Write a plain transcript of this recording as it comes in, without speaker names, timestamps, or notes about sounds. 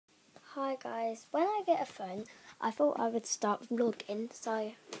Hi guys, when I get a phone, I thought I would start vlogging,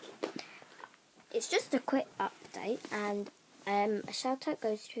 so it's just a quick update, and a shout out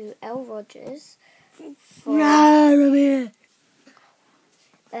goes to L Rogers for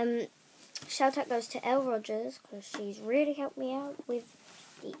shout out goes to L Rogers because she's really helped me out with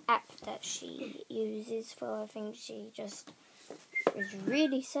the app that she uses for things. She just has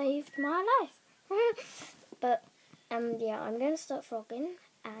really saved my life. But yeah, I'm going to start vlogging,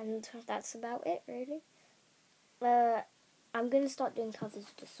 and that's about it really. I'm going to start doing covers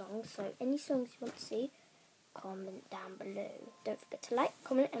of the songs, so any songs you want to see, comment down below. Don't forget to like,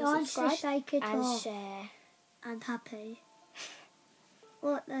 comment and subscribe and share. And happy.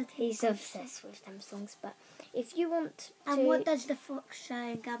 What He's obsessed with them songs, but if you want to... And what does the fox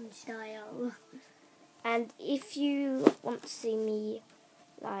say in Gum Style? And if you want to see me,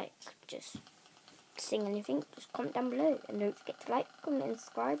 like, just sing anything, just comment down below. And don't forget to like, comment and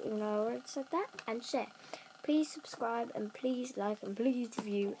subscribe, even though I already said that, and share. Please subscribe, and please like, and please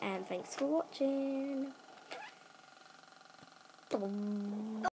review, and thanks for watching.